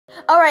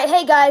Alright,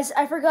 hey guys,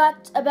 I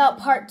forgot about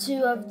part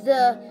 2 of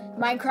the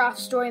Minecraft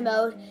story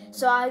mode,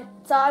 so I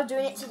thought I was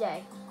doing it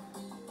today.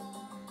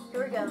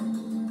 Here we go.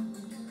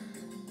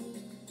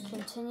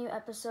 Continue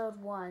episode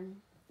 1.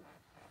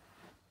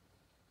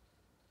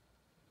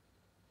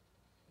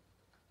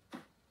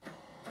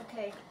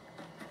 Okay,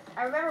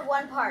 I remember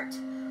one part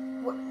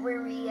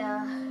where we,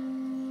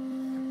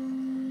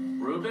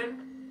 Reuben?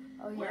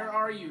 Oh yeah. Where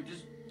are you?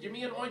 Just give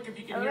me an oink if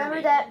you can hear me. I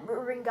remember that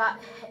Reuben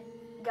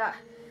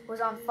was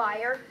on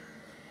fire.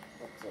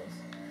 What's this?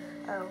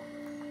 Oh.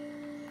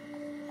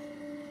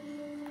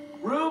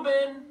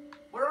 Reuben!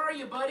 Where are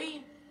you,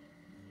 buddy?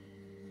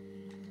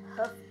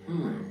 Huh.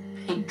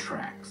 Paint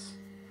tracks.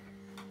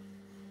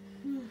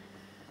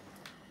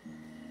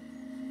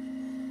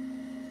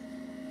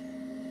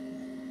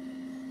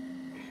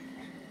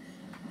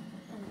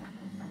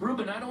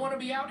 Reuben, I don't want to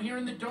be out here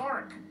in the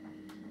dark.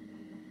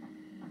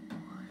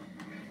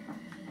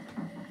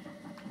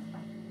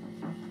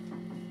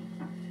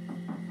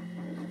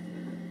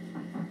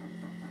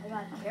 I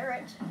got a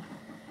carrot.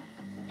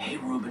 Hey,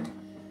 Reuben.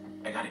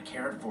 I got a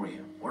carrot for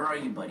you. Where are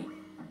you, buddy?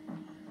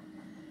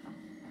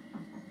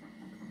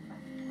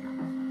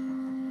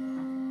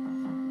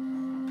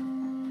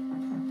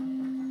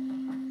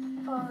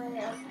 Oh,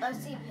 yeah. I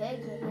see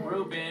pigs in there.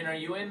 Reuben, are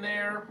you in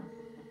there?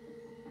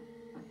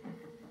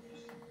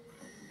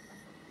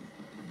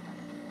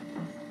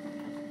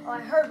 Oh, I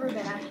heard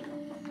Reuben.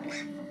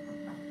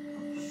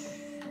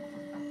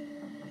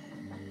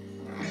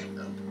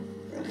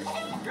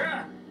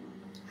 Yeah.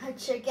 Hi,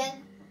 chicken.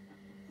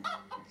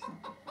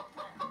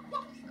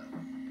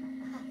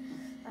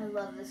 I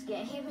love this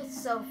game. It's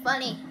so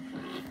funny.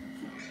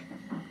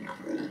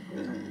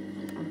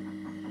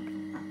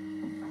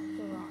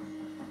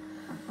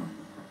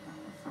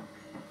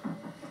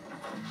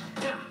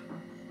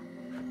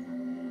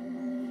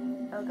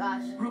 Oh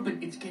gosh.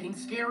 Reuben, it's getting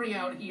scary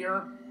out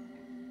here.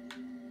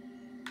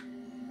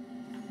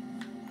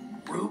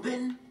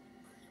 Reuben?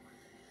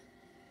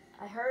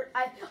 I heard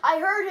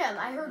him.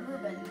 I heard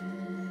Reuben.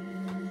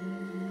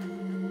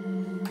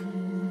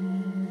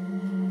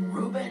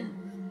 Reuben?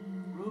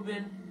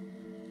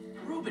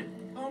 Reuben?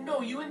 Oh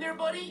no, you in there,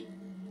 buddy?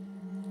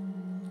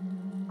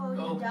 Oh,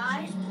 you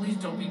died? Geez, please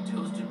don't be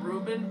toasted,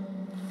 Reuben.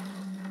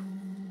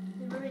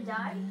 Did Reuben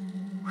die?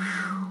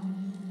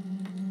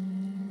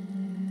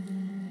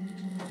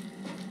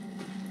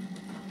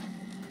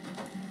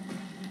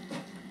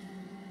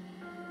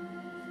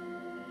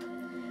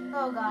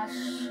 Oh gosh.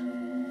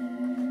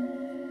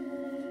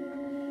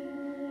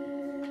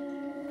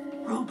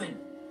 Reuben,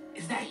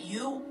 is that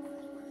you?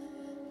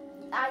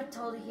 I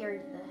totally hear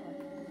him.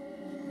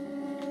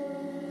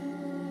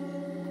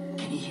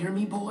 Can you hear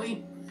me,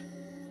 boy?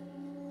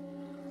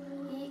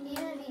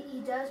 Even if he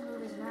does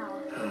move his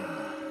mouth.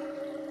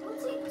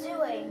 What's he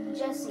doing,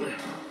 Jesse?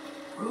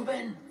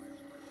 Reuben?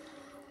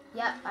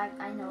 Yep,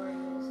 I know where he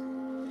is.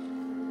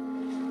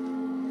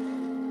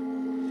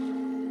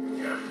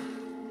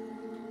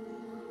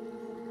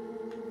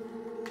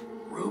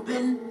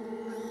 Reuben?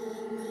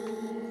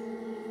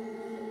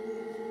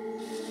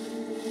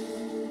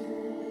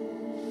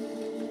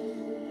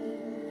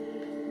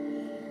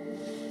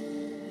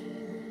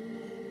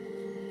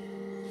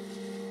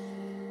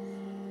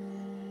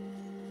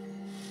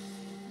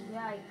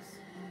 Yikes.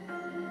 Oh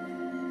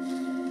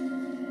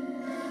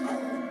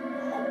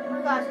my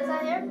gosh, is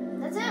that him?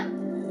 That's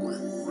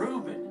him!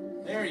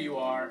 Reuben, there you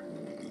are.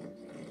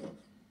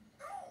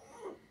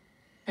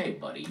 Hey,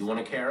 buddy, you want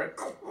a carrot?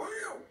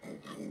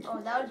 Oh,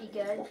 that would be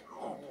good.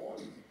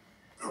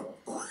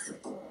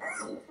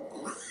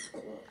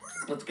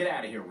 Let's get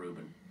out of here,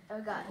 Reuben. Oh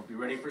god. Hope you're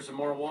ready for some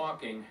more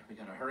walking. We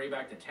gotta hurry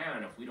back to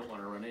town if we don't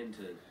want to run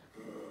into...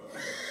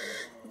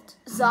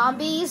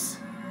 Zombies?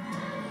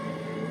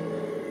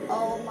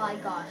 Oh my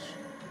gosh.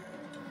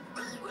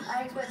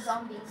 I expect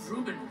zombies.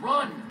 Reuben,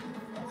 run!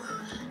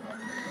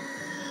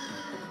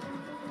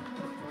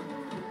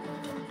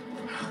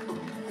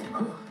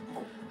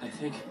 I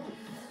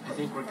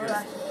think we're Oh good.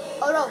 gosh.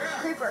 Oh no,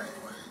 creeper.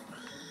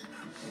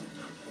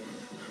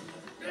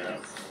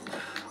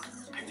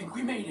 I think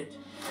we made it.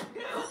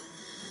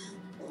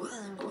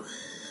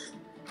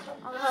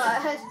 Oh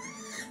gosh.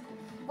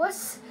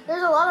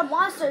 There's a lot of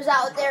monsters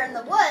out there in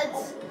the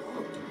woods.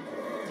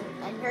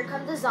 And here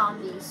come the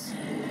zombies.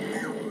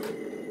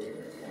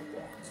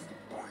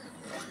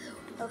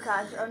 Oh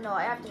gosh, oh no,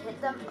 I have to hit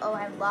them? Oh,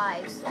 I have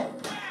lives.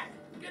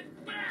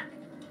 Get back!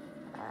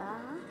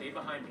 Stay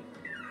behind me.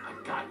 I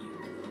got you.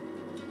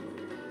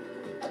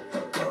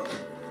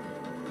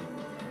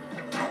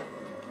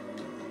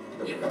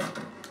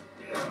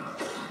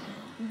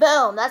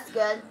 Boom, that's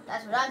good.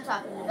 That's what I'm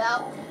talking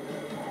about.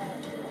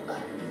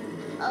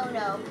 Oh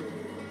no.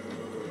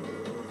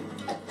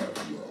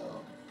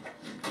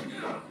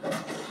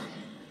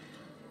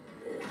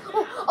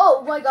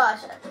 Oh my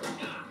gosh.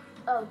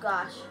 Oh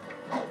gosh.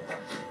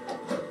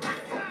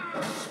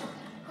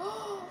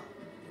 Oh,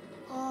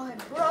 I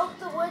broke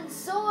the wooden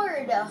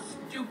sword.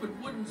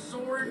 Stupid wooden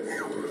sword.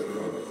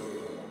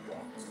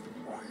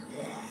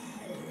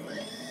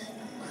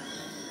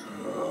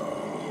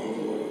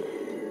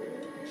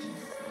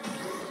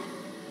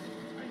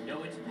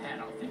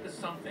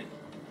 something.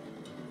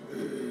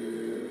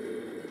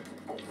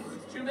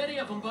 Too many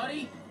of them,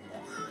 buddy.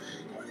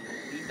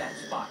 Leave that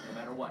spot, no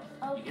matter what.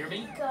 Oh, you hear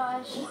me?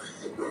 Gosh.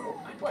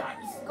 I got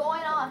you. What's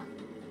going on?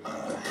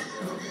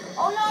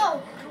 Oh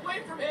no! Get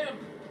away from him!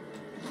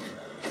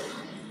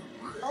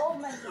 Oh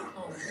my god.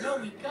 Oh no,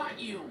 we got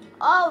you.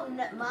 Oh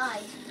no, my.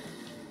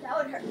 That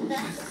would hurt.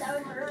 That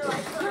would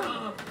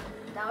hurt.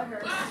 That would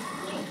hurt.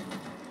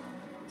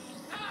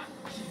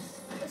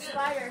 The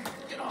spider.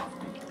 Get off.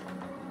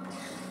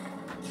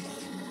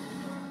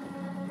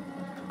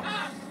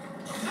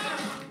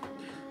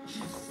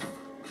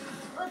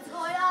 What's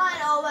going on?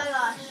 Oh my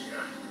gosh.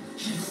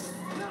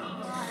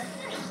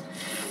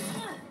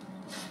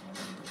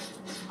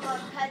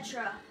 Oh,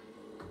 Petra.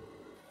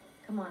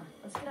 Come on,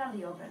 let's get out of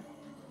the open.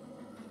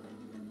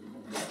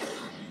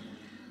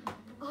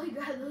 Oh, you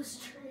got those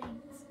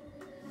strings.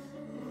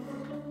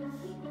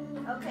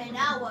 Okay,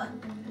 now what?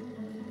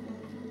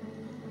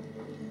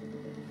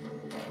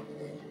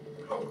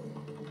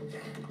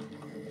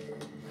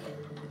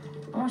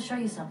 I want to show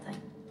you something.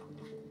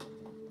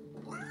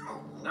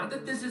 Not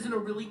that this isn't a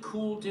really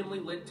cool, dimly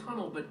lit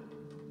tunnel, but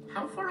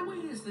how far away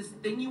is this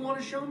thing you want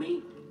to show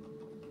me?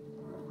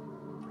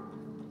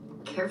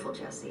 Careful,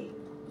 Jesse.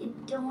 You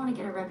don't want to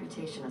get a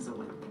reputation as a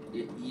wimp.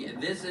 Yeah,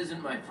 this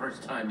isn't my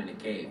first time in a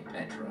cave,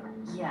 Petra.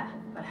 Yeah,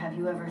 but have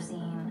you ever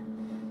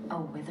seen a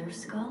wither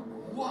skull?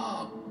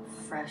 Whoa!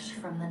 Fresh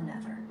from the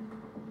nether.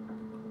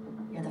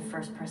 You're the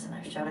first person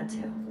I've showed it to.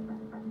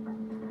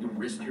 You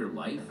risked your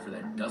life for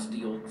that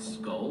dusty old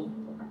skull?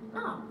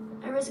 No,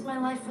 I risked my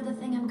life for the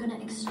thing I'm gonna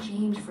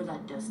exchange for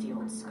that dusty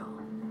old skull.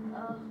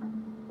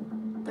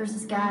 There's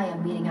this guy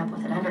I'm meeting up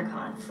with at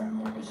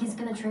EnderCon. He's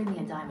gonna trade me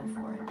a diamond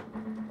for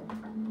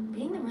it.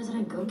 Being the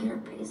resident go-getter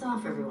pays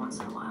off every once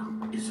in a while.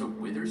 Is a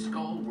wither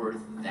skull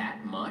worth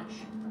that much?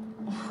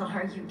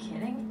 Are you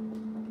kidding?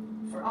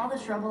 For all the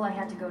trouble I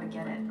had to go to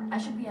get it, I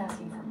should be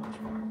asking for much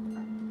more.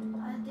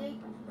 I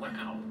think.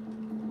 Wow.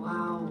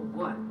 Wow,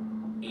 what?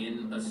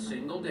 In a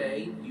single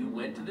day, you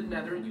went to the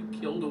nether, you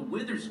killed a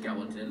wither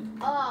skeleton.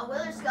 Oh,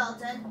 wither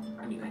skeleton.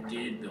 I mean, I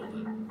did build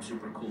a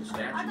super cool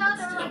statue. I thought but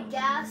there were still. like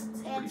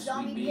ghasts and Pretty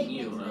zombie sweet being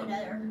pigments you, in the huh?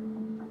 nether.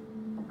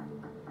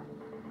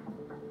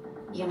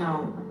 You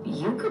know,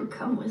 you could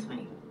come with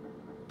me.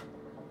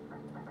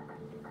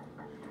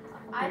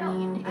 I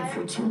mean, if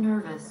you're too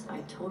nervous,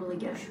 I totally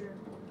get it.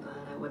 But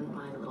I wouldn't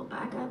mind a little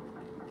backup.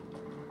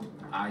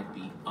 I'd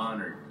be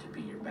honored to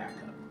be your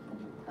backup.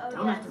 Oh,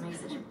 Don't yes. have to make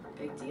such a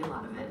big deal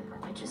out of it.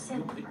 I just said,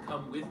 You could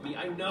come with me.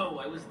 I know.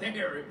 I was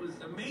there. It was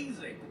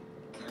amazing.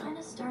 kind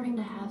of starting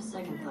to have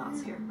second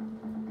thoughts here.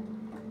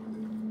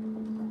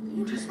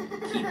 You just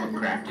keep a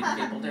crafting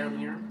table down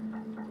here.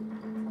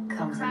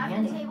 Comes in Crafting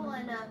handy. table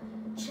and a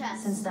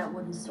chest. Since that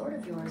wooden sword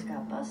of yours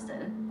got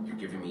busted, You're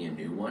giving me a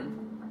new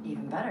one?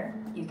 even better,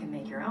 you can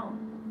make your own.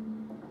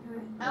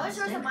 I wish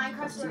there was a Stick, Minecraft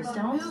plus sort two of a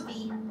stones.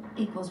 movie.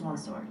 Equals one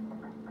sword.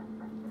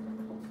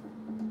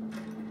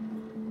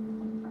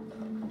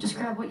 Just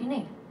grab what you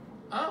need.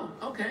 Oh,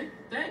 okay.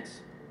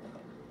 Thanks.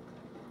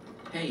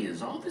 Hey,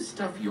 is all this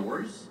stuff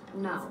yours?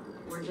 No,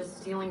 we're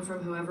just stealing from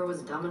whoever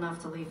was dumb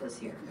enough to leave us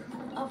here.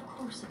 Of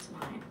course it's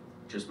mine.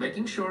 Just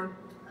making sure.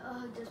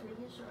 Oh, just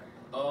making sure.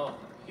 Oh,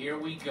 here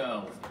we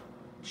go.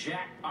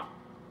 Jackpot.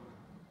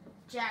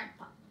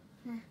 Jackpot.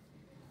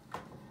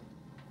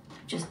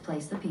 Just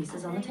place the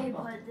pieces on the Then you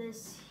table. Put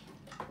this.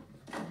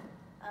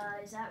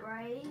 Is that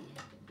right?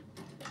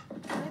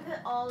 Let me put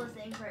all the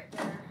things right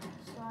there.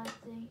 Slide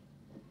thing.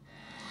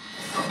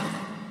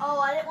 Oh,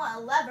 I didn't want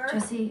a lever.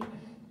 Jesse,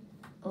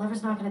 a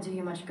lever's not going to do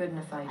you much good in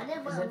a fight. I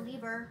didn't is want a it?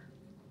 lever.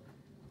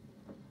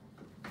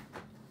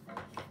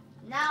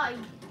 Now I.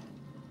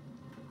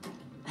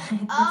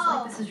 It's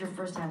Oh. like this is your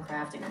first time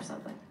crafting or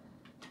something.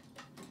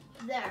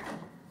 There.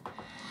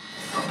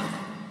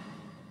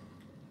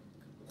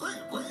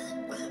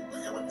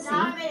 See?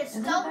 Now I made a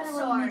Isn't that stone better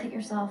when you make it sword.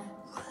 yourself?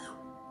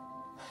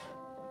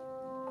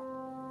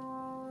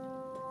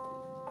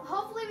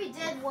 Hopefully we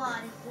did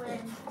one when.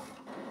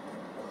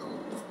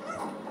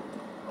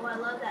 Oh, I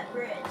love that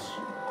bridge.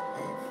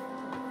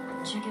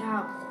 Check it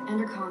out.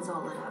 EnderCon's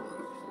all lit up.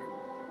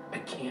 I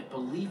can't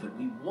believe it.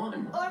 We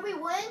won. Oh, did we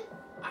win?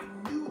 I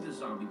knew the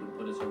zombie would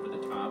put us over the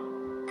top.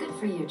 Good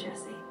for you,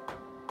 Jesse.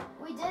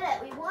 We did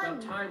it. We won.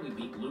 About time we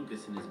beat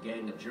Lucas and his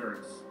gang of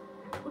jerks.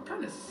 What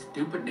kind of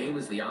stupid name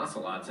is the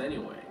Ocelots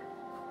anyway?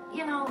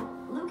 You know,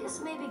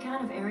 Lucas may be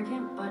kind of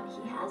arrogant, but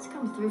he has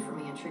come through for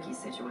me in tricky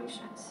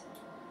situations.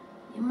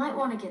 You might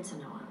want to get to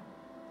know him,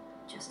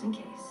 just in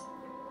case.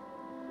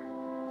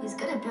 He's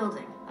good at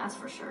building, that's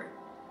for sure.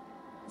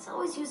 It's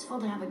always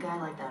useful to have a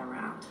guy like that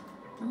around,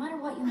 no matter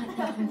what you might think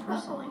of him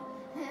personally.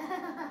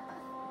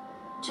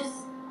 Just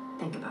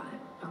think about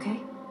it, okay?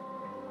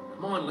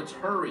 Come on, let's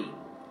hurry.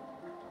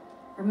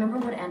 Remember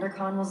what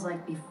EnderCon was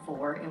like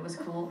before it was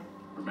cool?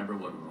 Remember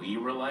what we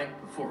were like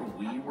before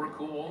we were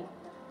cool?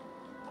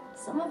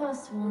 Some of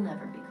us will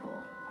never be cool.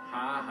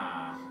 Ha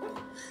ha.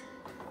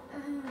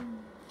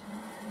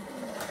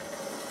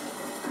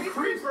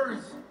 Creepers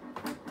Creepers!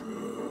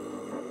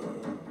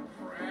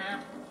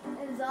 Crap.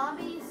 and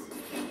zombies.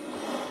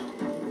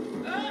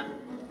 Ah!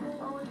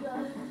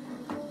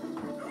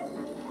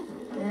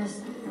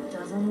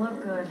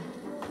 good.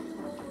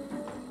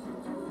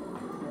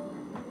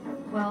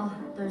 Well,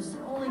 there's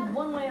only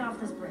one way off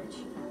this bridge.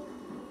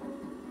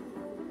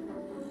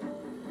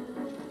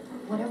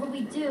 Whatever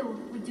we do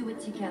it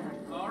together.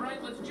 All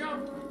right, let's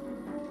jump.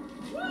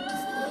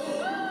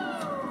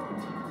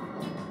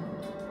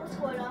 What's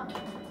going on?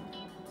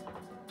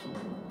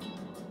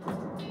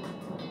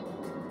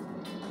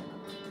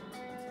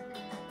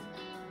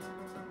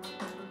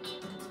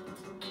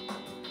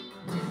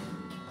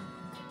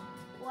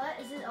 What?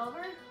 Is it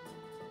over?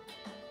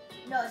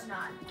 No, it's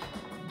not.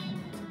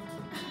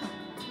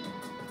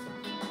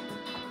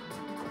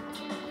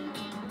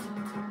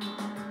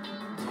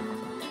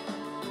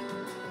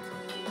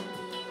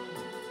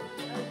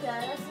 Okay,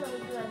 that's really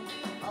good.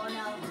 Oh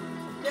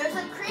no. There's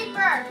a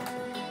creeper!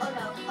 Oh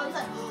no. I was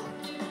like,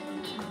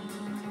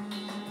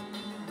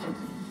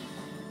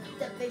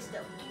 the big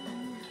stone.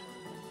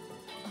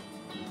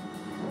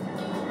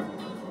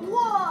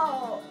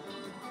 Whoa!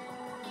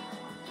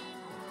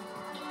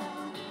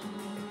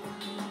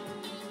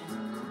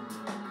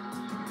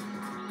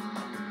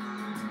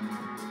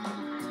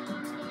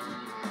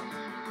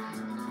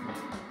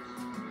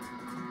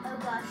 Oh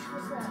gosh,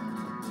 what's that?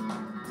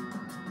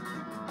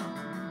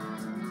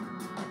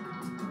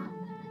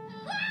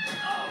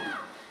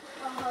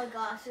 Oh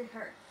gosh, it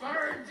hurt.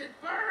 Burns! It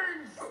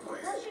burns!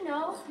 Don't you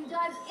know, you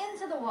dive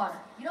into the water.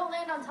 You don't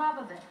land on top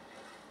of it.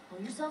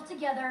 Pull yourself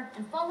together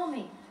and follow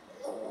me.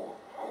 Oh.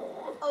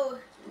 Oh,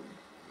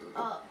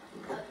 up,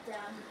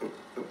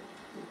 down.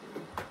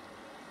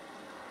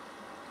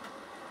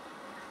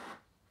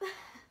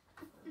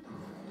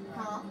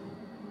 Huh?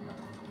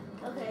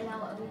 Okay, now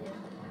what do we do?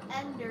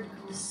 Ender.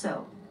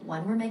 So,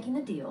 when we're making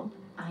the deal,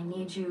 I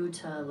need you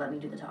to let me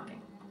do the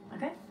talking,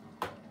 okay?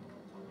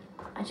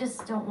 I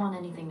just don't want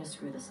anything to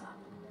screw this up.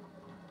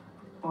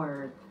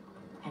 Or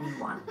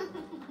anyone.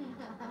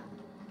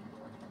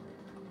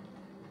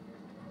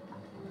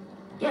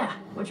 Yeah,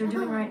 what you're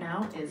doing right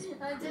now is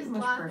I pretty just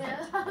much blocked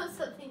perfect. it. That was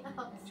something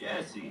else.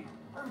 Jesse,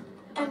 Oh,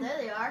 And- there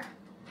they are.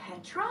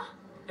 Petra?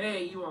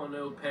 Hey, you all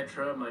know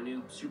Petra, my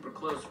new super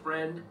close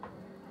friend.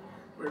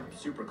 We're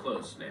super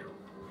close now.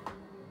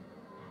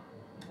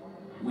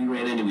 We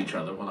ran into each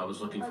other while I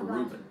was looking for Oh, gosh.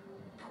 Reuben.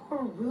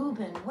 Poor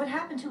Reuben. What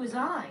happened to his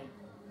eye?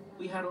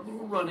 We had a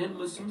little run-in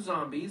with some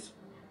zombies.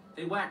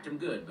 They whacked him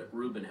good, but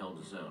Reuben held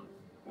his own.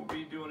 what were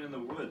you doing in the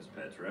woods,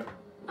 Petra?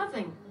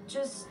 Nothing.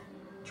 Just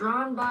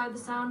drawn by the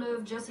sound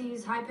of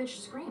Jesse's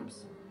high-pitched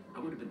screams. I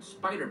would have been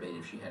spider bait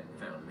if she hadn't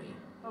found me.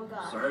 Oh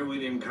gosh. Sorry we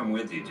didn't come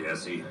with you,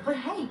 Jesse. But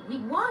hey, we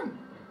won.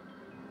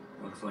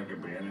 Looks like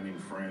abandoning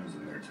friends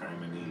in their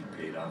time of need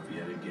paid off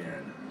yet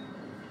again.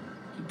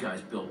 You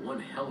guys built one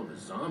hell of a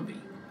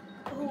zombie.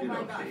 Oh did my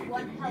okay, gosh,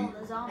 one didn't hell we? of a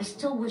I zombie.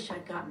 still wish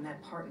I'd gotten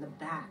that part in the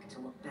back to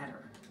look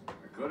better.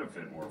 I could have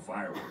fit more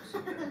fireworks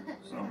in there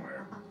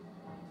somewhere.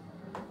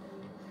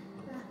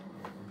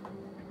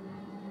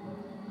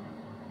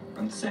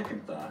 On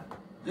second thought,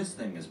 this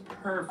thing is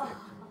perfect.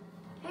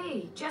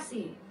 Hey,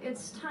 Jesse,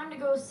 it's time to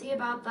go see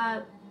about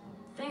that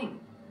thing.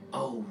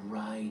 Oh,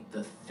 right,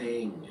 the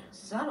thing.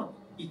 Subtle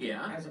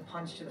Yeah? as a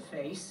punch to the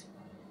face.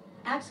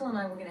 Axel and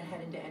I were gonna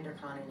head into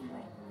Endercon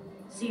anyway.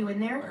 See you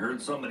in I there?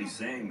 heard somebody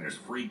saying there's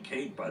free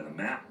cake by the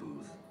map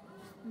booth.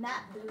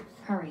 Matt booth.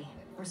 Hurry.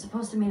 We're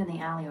supposed to meet in the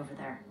alley over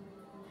there.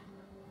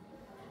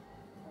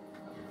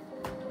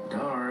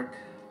 Dark,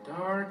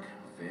 dark,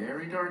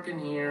 very dark in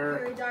here.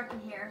 Very dark in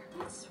here.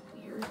 That's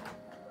weird.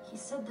 He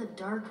said the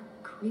dark,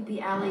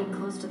 creepy alley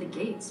close to the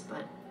gates,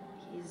 but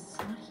he's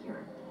not here.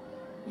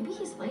 Maybe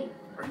he's late.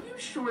 Are you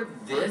sure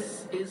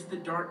this is the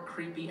dark,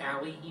 creepy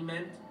alley he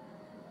meant?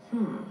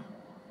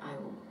 I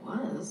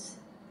was.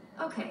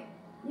 Okay,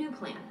 new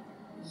plan.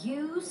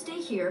 You stay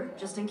here,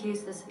 just in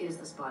case this is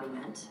the spot he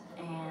meant,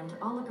 and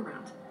I'll look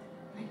around.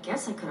 I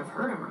guess I could have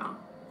heard him wrong.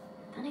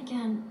 Then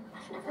again,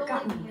 I've never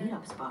gotten a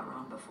meetup spot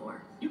wrong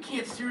before. You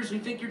can't seriously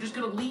think you're just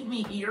gonna leave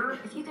me here?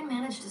 If you can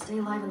manage to stay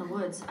alive in the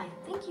woods, I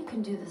think you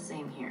can do the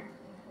same here.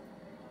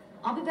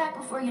 I'll be back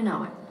before you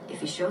know it. If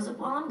he shows up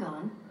while I'm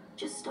gone,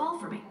 just stall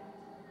for me.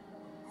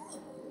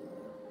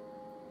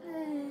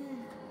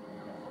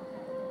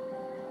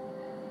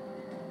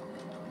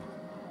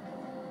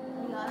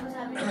 Oh my god, what's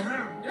happening?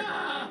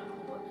 Ah!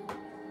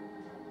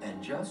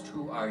 And just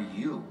who are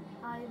you?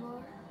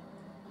 Ivor.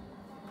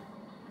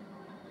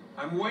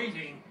 I'm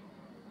waiting.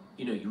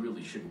 You know, you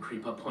really shouldn't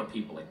creep up on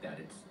people like that.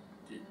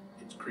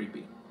 It's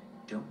creepy.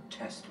 Don't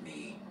test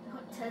me.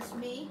 Don't test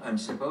me. I'm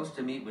supposed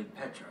to meet with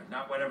Petra,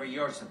 not whatever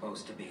you're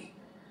supposed to be.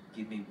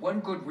 Give me one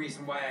good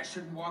reason why I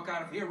shouldn't walk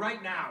out of here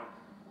right now.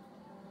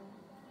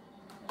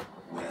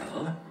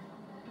 Well,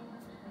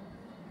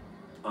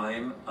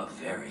 I'm a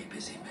very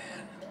busy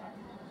man.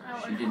 I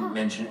don't She know. didn't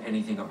mention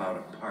anything about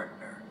a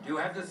partner. Do you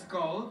have the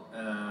skull?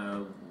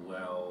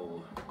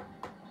 Well...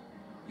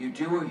 You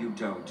do or you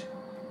don't?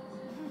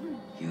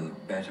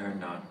 You'd better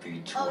not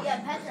be toying Oh, yeah,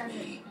 Petra. with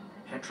me.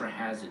 Petra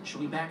has it.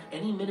 She'll be back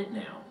any minute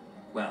now.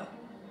 Well,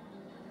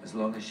 as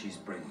long as she's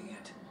bringing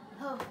it.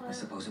 Oh, I what?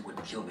 suppose it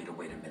wouldn't kill me to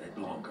wait a minute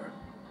longer.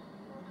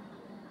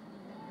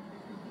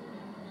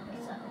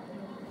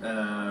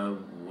 So,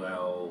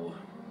 Well...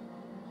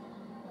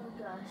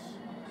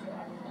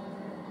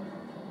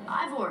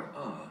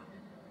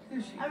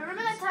 I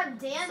remember that time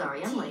Dan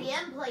Sorry, I'm late,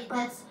 TDM played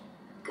but this,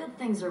 good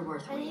things are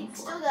worth and waiting he for.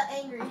 still got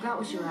angry. I've got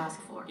what you asked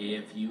for.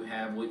 If you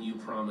have what you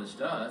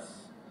promised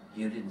us.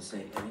 You didn't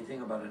say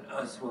anything about an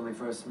us when we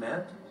first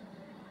met.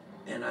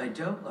 And I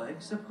don't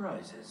like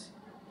surprises.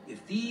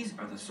 If these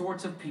are the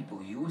sorts of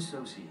people you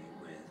associate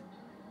with,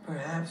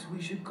 perhaps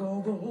we should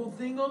call the whole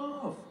thing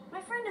off. My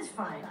friend is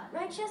fine,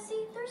 right,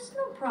 Jesse? There's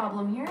no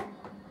problem here.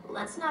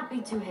 Let's not be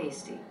too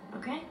hasty,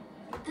 okay?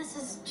 This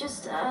is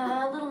just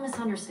a little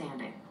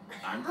misunderstanding.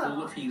 I'm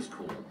cool if he's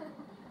cool.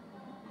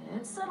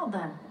 It's settled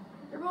then.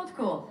 They're both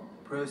cool.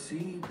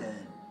 Proceed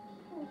then.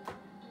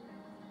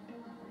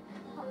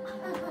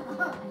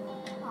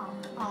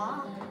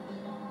 Aw.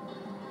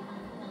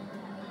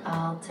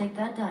 I'll take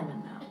that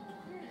diamond now.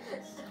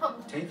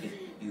 Stop. Take it,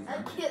 you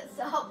I can't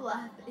stop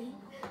laughing.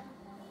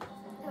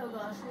 Oh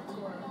gosh, what's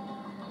going on?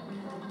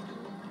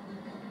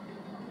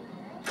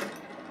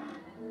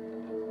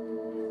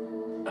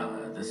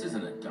 This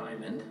isn't a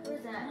diamond. What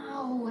is that?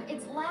 No,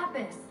 it's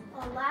Lapis.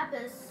 Oh,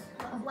 Lapis.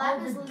 Of all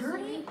Lapis the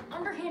dirty, lazuli.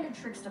 underhanded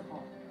tricks to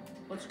pull.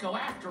 Let's go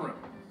after him.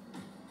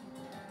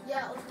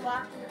 Yeah, let's go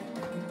after him.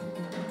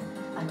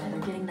 I'm either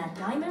getting that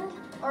diamond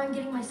or I'm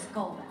getting my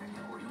skull back.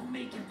 Or you'll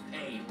make him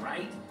pay,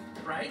 right?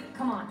 Right?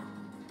 Come on.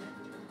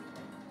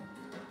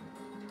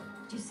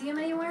 Do you see him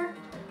anywhere?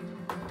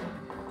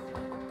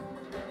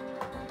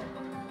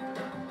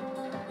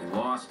 We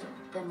lost him.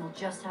 Then we'll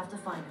just have to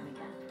find him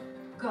again.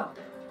 Go.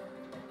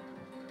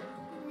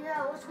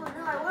 Yeah, what's going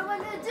on? What am I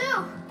gonna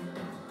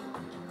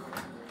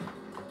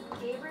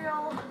do?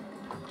 Gabriel.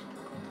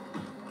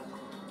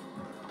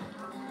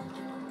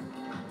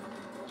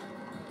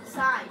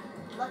 Sign.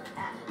 Look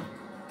at it.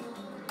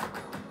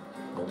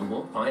 Well, we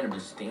won't find him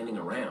just standing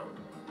around.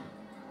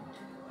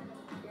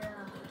 Yeah.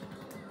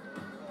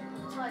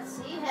 So I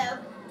see him.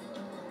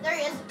 There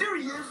he is. There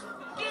he is!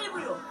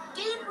 Gabriel!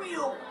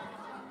 Gabriel!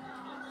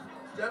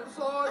 Step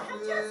aside,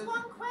 Just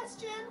one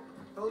question.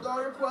 Hold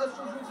all your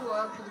questions until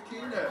after the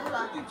keynote. Hold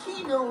on. The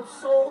keynote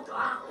sold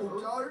out.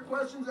 Hold all your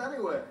questions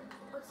anyway.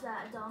 What's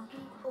that, a donkey?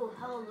 Oh,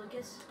 hello,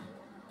 Lucas.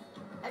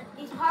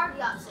 He's part of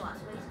the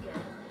Ocelots, but he's good.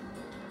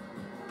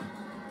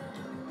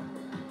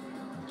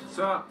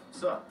 Sup?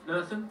 Sup?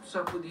 Nothing?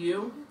 Sup with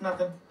you?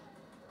 Nothing.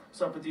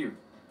 What's up with you?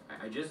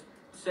 I just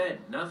said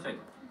nothing.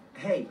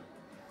 Hey,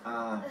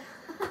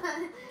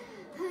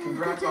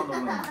 congrats on the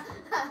win.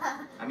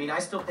 I mean, I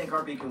still think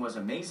our beacon was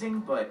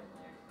amazing, but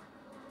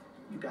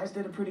you guys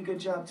did a pretty good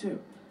job too.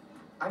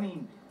 I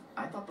mean,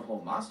 I thought the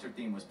whole monster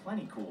theme was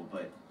plenty cool,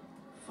 but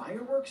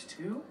fireworks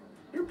too?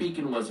 Your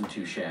beacon wasn't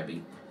too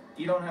shabby.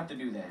 You don't have to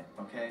do that,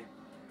 okay?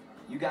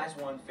 You guys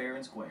won fair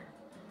and square.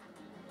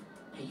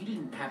 Hey, you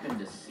didn't happen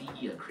to see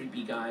a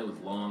creepy guy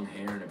with long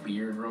hair and a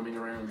beard roaming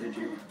around, did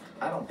you?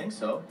 I don't think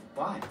so.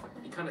 Why?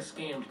 He kind of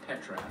scammed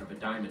Petra out of a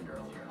diamond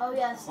earlier. Oh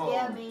yeah, Whoa.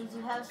 scam means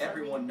you have something.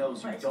 Everyone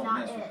knows but you it's don't not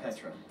mess with it.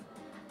 Petra.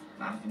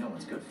 Not if you know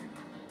what's good for you.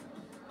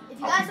 If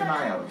you I'll guys keep an don't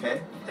eye know, out,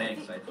 okay?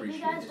 Thanks, I if appreciate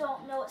you guys it.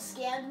 don't know what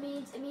scam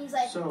means, it means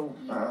like So,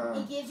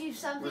 he gives you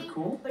something, we're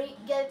cool? but he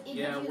Yeah, gives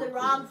you we're the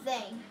wrong cool.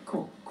 thing.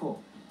 Cool.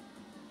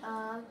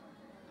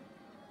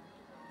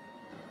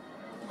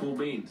 Cool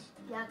beans.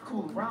 Yeah,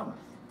 Cool, Rama.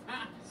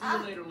 See you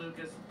later,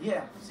 Lucas.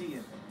 Yeah, see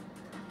you.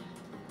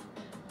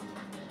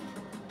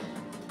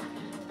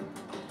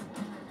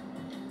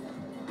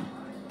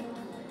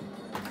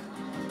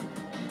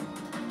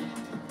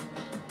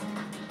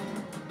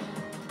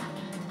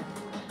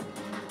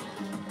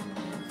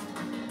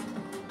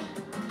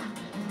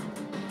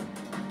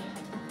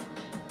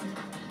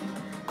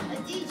 A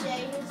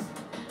DJ is.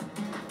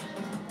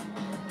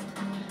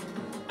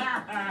 I'm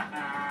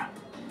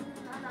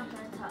not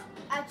gonna talk.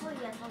 Actually,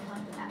 yes, I'll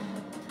talk to that.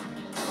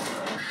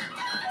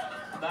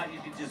 Thought you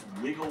could just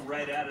wiggle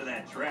right out of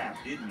that trap,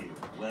 didn't you?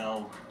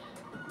 Well,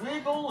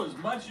 wiggle as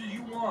much as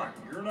you want.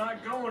 You're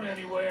not going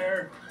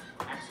anywhere.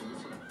 Axel,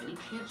 listen, any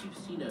chance you've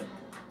seen a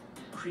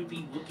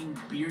creepy-looking,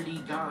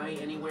 beardy guy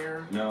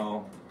anywhere?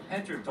 No,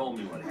 Petra told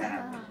me what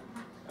happened.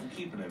 I'm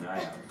keeping an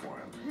eye out for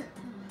him.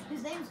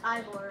 His name's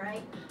Ivor,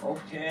 right?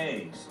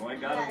 Okay, so I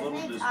got Yeah, a his little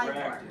name's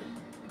distracted.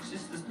 It's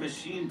just this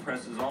machine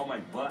presses all my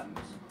buttons.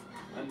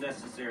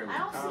 Unnecessarily I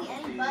don't see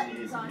any complicated,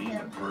 buttons on mean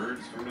him. to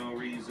birds for no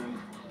reason.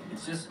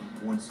 It's just,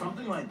 When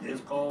something like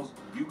this calls,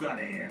 you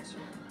gotta answer.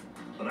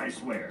 But I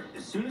swear,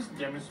 as soon as the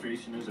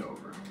demonstration is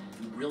over,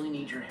 we really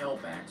need your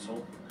help,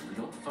 Axel. If we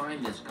don't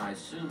find this guy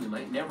soon, we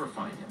might never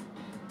find him.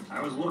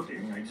 I was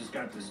looking, I just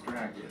got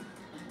distracted.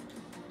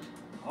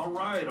 All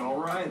right, I'll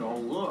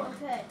look.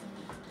 Okay.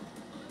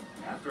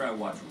 After I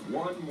watch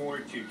one more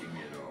chicken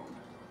get owned.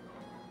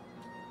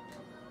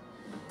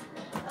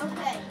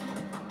 Okay.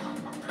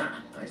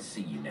 Ha, I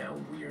see you now,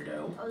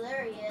 weirdo. Oh,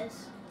 there he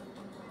is.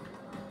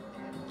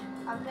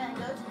 I'm gonna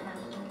go to him.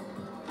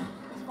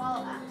 Let's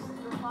follow Axe.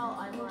 We'll follow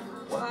Ivor.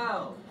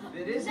 Wow,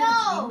 it isn't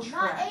No, Team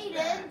not Trash Aiden.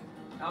 Bag.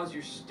 How's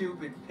your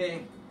stupid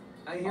pig?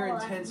 I hear Oh,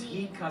 that's intense me.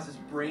 heat causes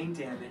brain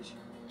damage.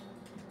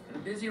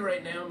 I'm busy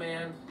right now,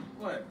 man.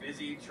 What,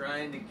 busy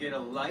trying to get a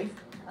life?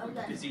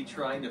 Okay. Busy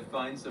trying to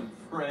find some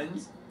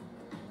friends?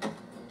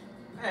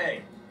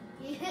 Hey,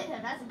 You hit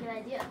him. That's a good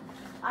idea.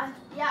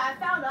 Yeah, I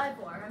found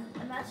Ivor.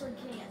 I'm actually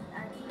king.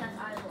 I think that's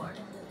Ivor.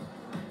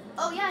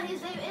 Oh yeah,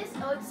 his name is.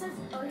 Oh, it says.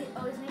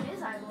 His name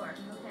is Ivor.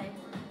 Okay,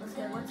 let's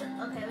go.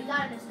 Okay, we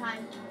got it this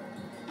time.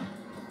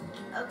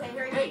 Okay,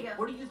 here we Hey, go.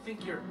 what do you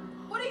think you're...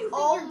 What do you think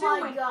Oh you're my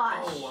doing?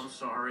 gosh. Oh, I'm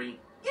sorry.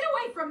 Get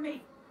away from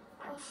me!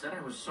 I said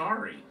I was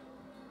sorry.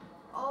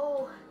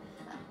 Oh,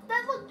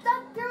 that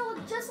girl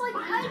looked just like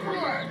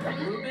Ivor.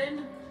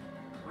 Ruben,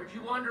 where'd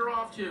you wander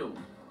off to?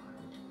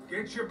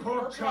 Get your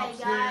pork Okay, chops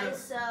guys. here.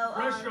 So.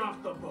 Fresh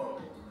off the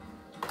bone.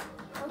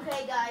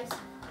 Okay, guys.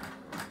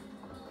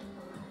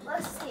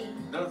 Let's see.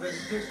 Nothing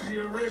sticks to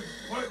your ribs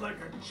quite like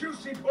a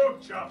juicy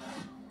pork chop.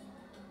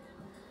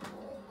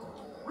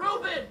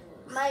 Ruben!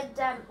 My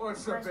dad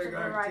What's the must have big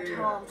been right idea?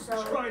 home,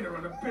 so. Trying to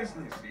run a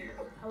business here.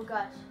 Oh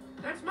gosh.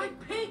 That's my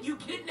pig! You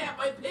kidnapped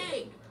my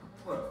pig!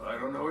 Well, I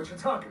don't know what you're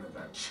talking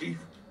about, Chief.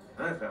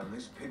 I found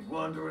this pig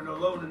wandering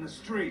alone in the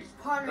street.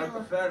 Pardon Not the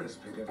me.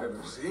 fattest pig I've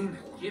ever seen.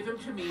 Give him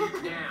to me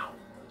now.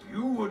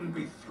 You wouldn't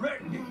be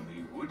threatening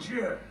me, would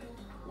you?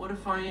 What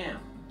if I am?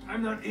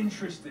 I'm not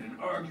interested in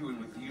arguing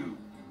with you.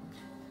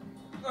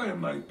 I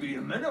might be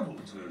amenable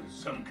to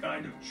some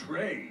kind of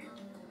trade.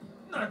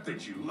 Not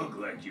that you look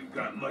like you've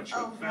got much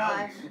Oh, of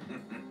value.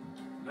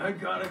 I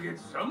gotta get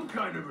some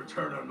kind of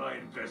return on my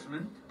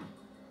investment.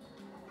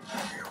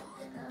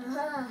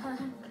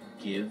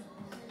 Give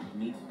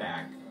me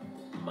back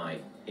my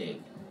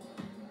pig.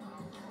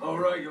 All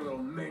right, you little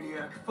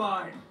maniac.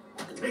 Fine.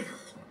 Take him.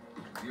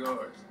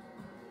 Yours.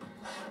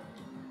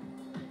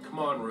 Come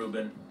on,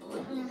 Ruben.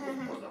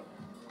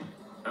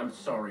 I'm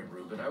sorry,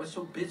 Ruben. I was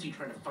so busy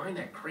trying to find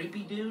that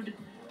crepey dude,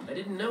 I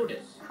didn't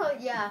notice. Oh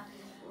yeah.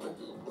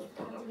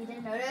 You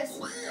didn't notice?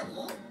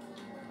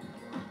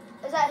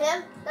 Is that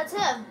him? That's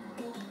him.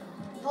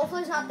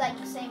 Hopefully it's not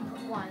that same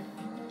one.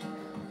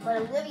 But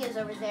Olivia's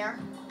over there.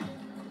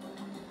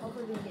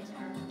 Hopefully we can get to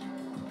her.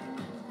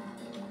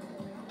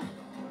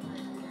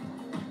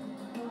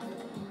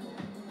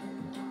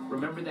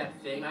 Remember that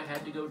thing I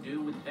had to go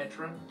do with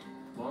Petra?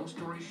 Long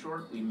story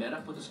short, we met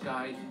up with this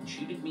guy, he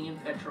cheated me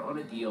and Petra on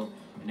a deal,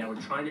 and now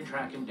we're trying to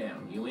track him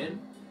down. You in?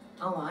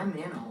 Oh, I'm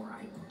in, all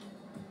right.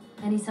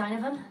 Any sign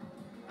of him?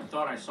 I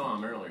thought I saw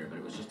him earlier, but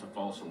it was just a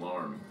false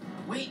alarm.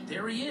 Wait,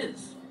 there he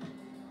is!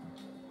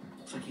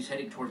 Looks like he's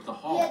heading towards the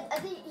hall. I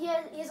think he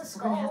has a We're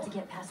skull. gonna have to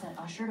get past that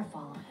usher to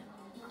follow him.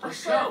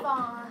 Let's Shut go.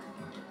 up.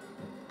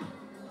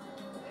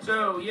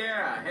 So,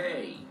 yeah,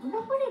 hey.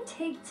 What would it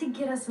take to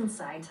get us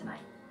inside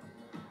tonight?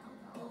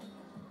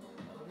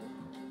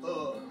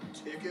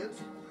 Tickets?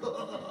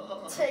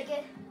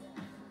 Ticket.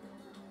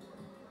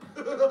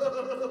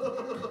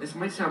 This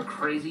might sound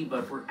crazy,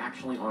 but we're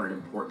actually on an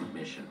important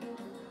mission.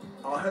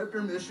 I hope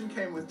your mission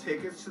came with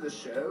tickets to the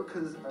show,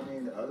 because, I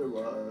mean,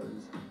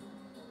 otherwise...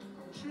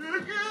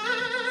 Chicken!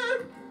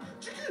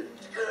 Chicken!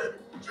 Chicken!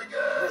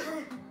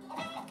 Chicken!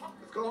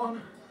 It's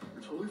gone.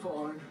 You're totally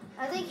fine.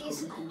 I think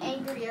he's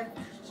angry at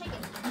chicken.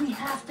 We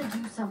have to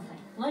do something.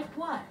 Like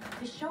what?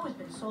 This show has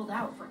been sold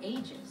out for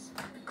ages.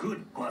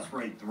 Could bust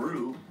right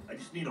through. I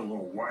just need a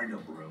little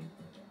wind-up room.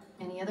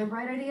 Any other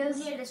bright We ideas?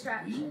 need a We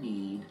distraction.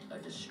 need a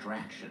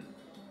distraction.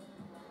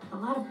 A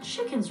lot of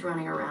chickens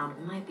running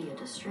around might be a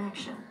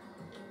distraction.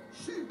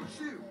 Shoot!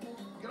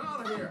 Get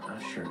out of here!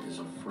 Usher is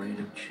afraid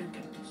of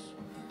chickens.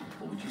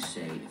 What would you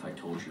say if I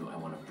told you I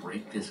want to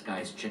break this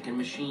guy's chicken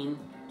machine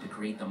to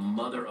create the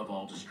mother of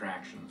all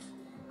distractions?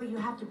 But you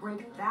have to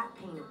break that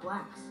pane of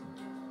glass.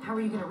 How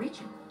are you gonna reach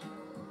him?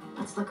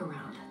 Let's look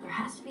around. There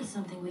has to be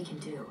something we can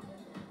do.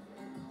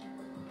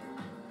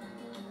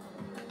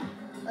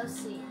 Let's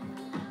see.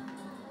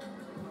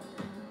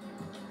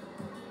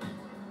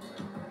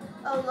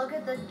 Oh, look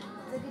at this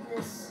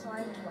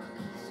slime block.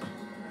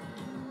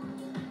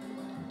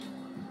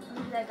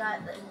 Maybe that guy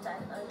that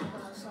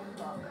slime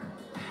block.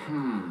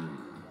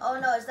 Oh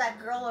no, it's that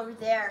girl over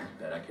there.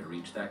 Bet I could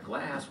reach that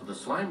glass with a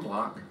slime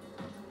block.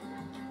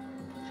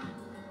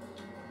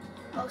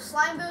 Oh,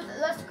 slime booth.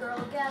 That's the girl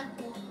again.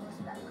 What's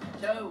that?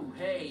 So,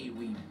 hey,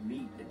 we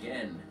meet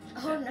again.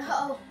 Oh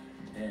no.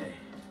 Hey.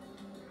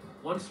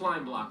 One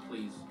slime block,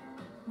 please.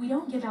 We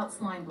don't give out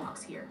slime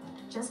blocks here,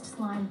 just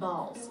slime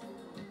balls.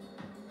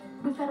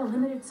 We've got a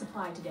limited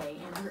supply today,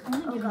 and we're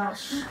only giving out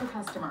 2 per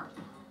customer.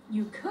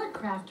 You could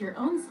craft your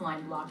own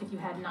slime block if you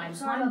had 9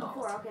 slime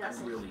balls. Okay, that's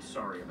I'm it. really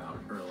sorry about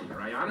it earlier.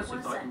 I honestly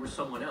What's thought that? you were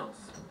someone else.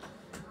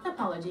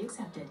 Apology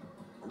accepted.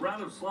 A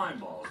round of slime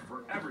balls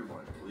for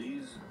everyone,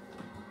 please.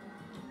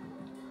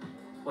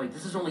 Wait,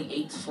 this is only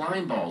 8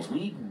 slime balls. We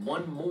need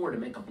 1 more to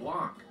make a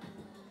block.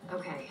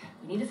 Okay,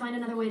 we need to find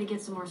another way to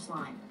get some more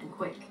slime, and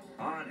quick.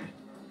 On it.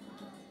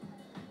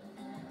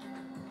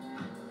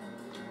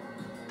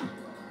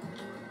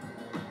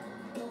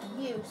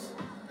 Use.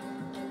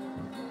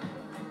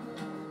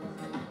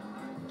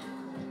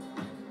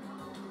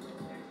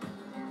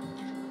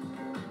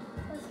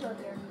 Let's go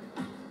here.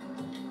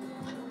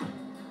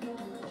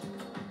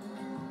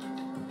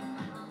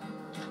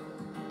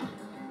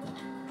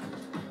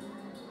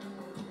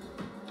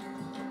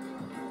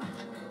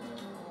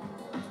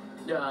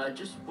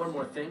 Just one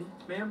more thing,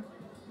 ma'am.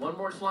 1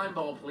 more slime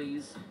ball,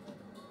 please.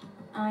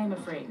 I'm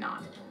afraid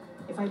not.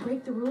 If I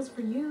break the rules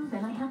for you,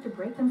 then I have to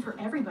break them for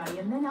everybody,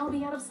 and then I'll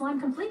be out of slime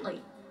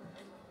completely.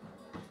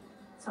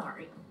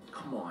 Sorry.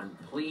 Come on,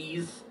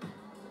 please.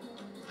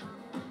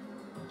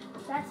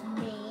 That's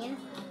mean.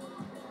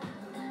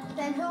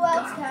 Then who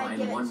else Gotta can I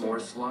give find it one to? more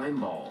slime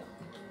ball.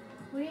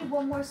 We need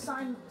one more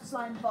slime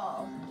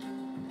ball.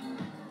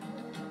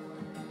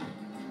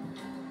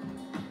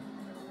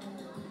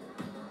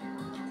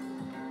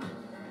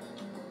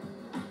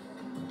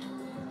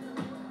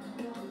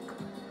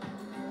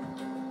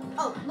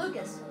 Oh,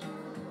 Lucas.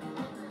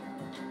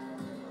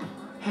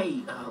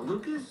 Hey,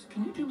 Lucas,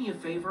 can you do me a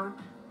favor?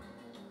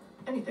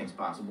 Anything's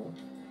possible.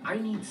 I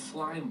need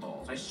slime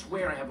balls. I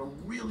swear I have a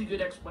really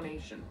good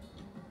explanation.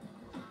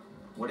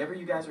 Whatever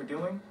you guys are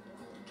doing,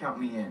 count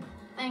me in.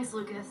 Thanks,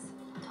 Lucas.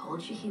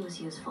 Told you he was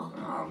useful.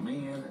 Oh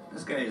man,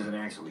 this guy isn't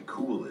actually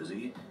cool, is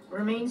he?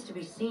 Remains to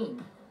be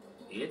seen.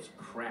 It's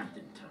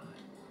crafting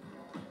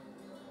time.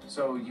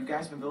 So, you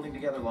guys been building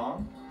together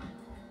long?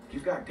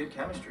 You've got good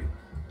chemistry.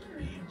 Are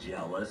you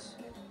jealous?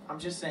 I'm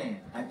just saying,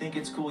 I think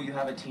it's cool you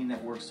have a team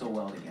that works so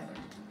well together.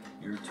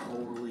 You're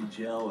totally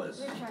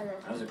jealous. Let me try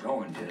this. How's it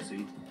going,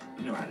 Jesse?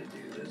 You know how to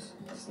do this.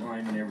 A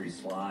slime in every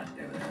slot,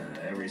 and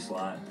every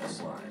slot, a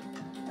slime.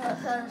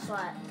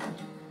 Slime.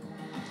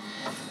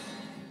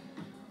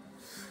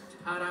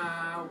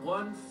 Ta-da!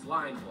 One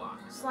slime block.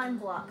 Slime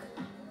block.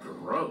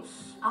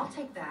 Gross. I'll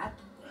take that.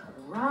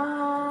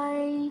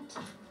 Right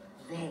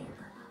there.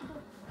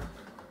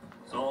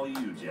 It's all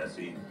you,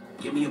 Jesse.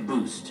 Give me a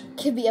boost.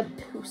 Could be a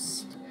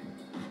boost.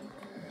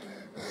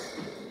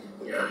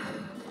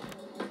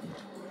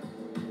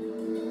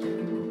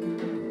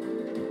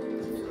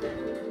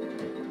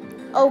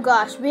 Oh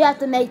gosh, we have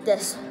to make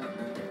this.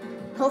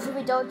 Hopefully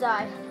we don't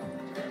die.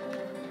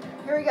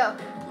 Here we go.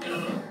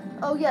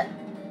 Oh yeah.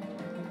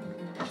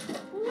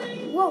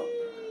 Whoa.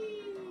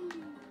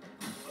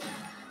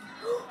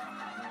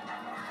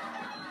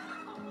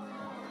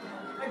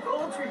 My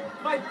poultry!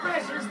 My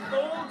precious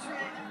poultry!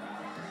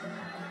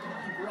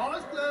 Keep your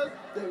eyes closed.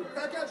 They will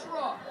peck at your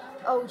eye.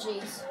 Oh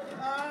jeez.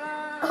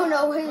 Oh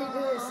no, wait,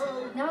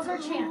 this. Now's our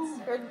chance.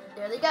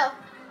 There they go.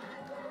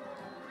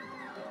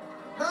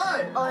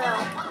 Hey! Oh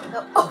no.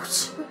 No. Oh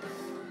shoot.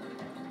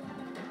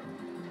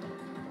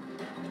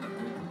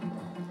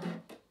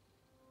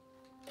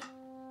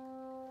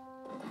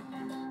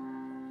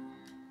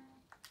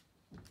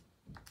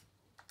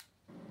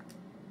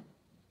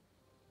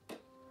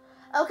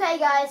 Okay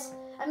guys,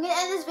 I'm gonna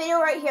end this video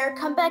right here.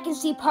 Come back and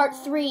see part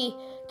 3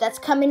 that's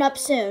coming up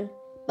soon.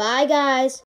 Bye guys.